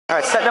All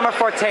right, set number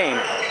 14.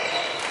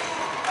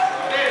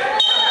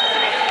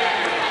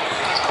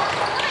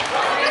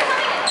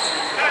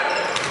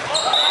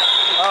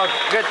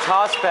 Oh, good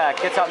toss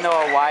back. Gets out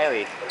Noah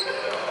Wiley.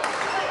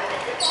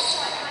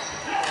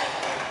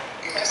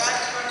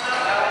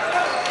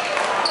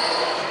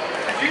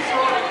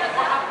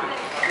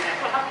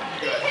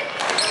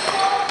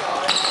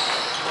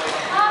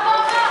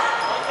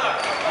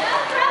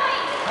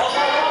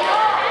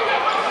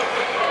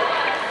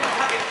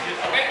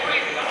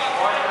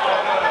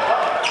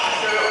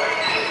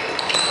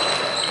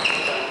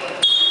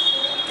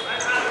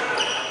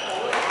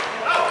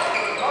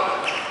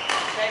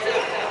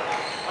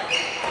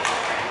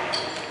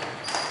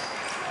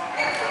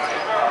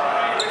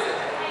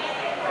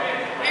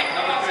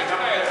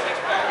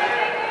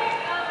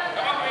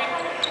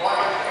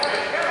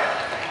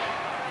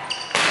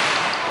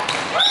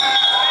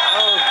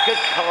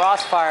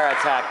 Crossfire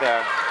attack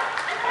there.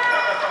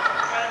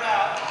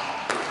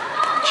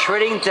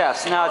 Trading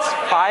deaths. Now it's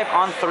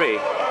 5-on-3.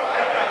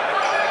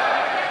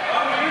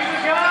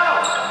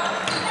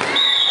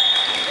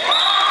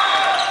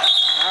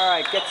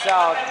 Alright, gets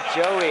out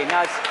Joey.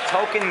 Now it's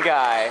token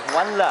guy.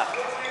 One left.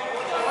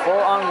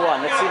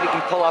 4-on-1. Let's see if he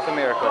can pull off a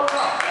miracle.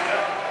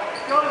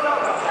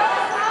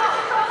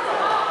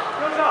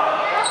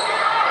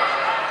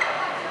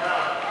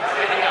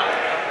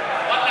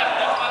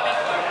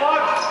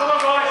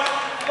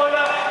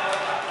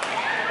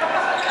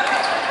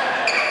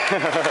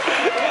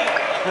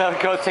 Now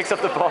Go takes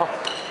up the ball.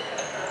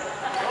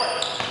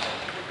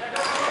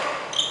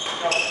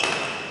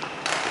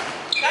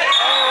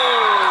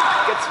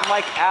 Oh, gets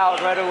Mike out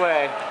right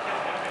away.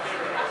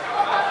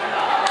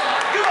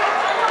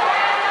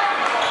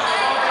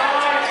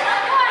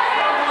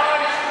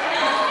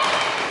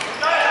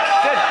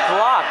 Good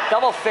block,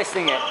 double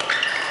fisting it.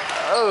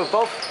 Oh,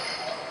 both.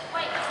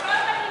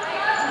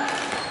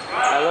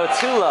 A little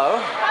too low.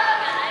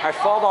 All right,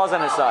 fall ball's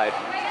on his side.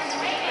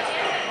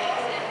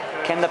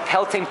 Can the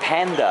Pelting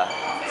Panda,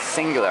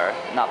 singular,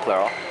 not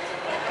plural,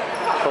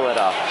 pull it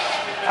off?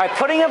 All right,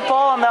 putting a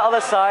ball on the other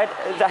side,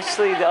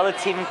 actually the other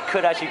team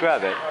could actually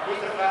grab it.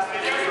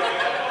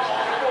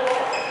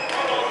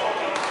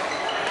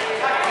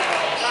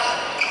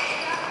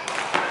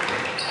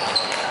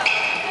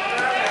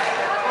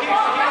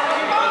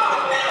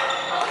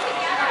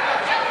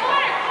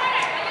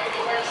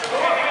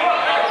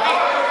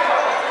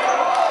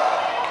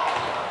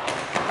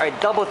 All right,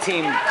 double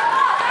team.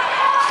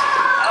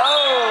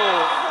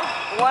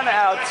 One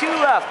out, two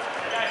left,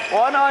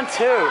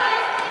 1-on-2.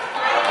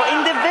 But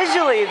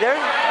individually,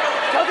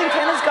 Pelting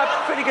Pandas got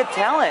pretty good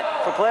talent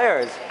for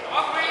players.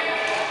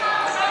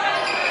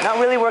 Not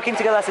really working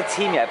together as a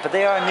team yet, but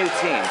they are a new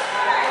team.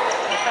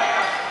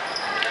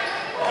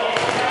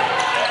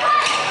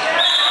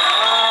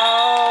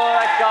 Oh,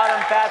 that got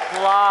him, bad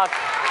block.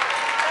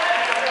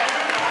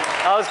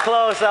 That was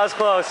close, that was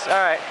close. All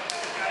right.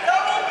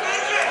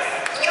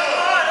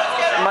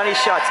 Money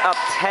shots up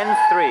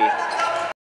 10-3.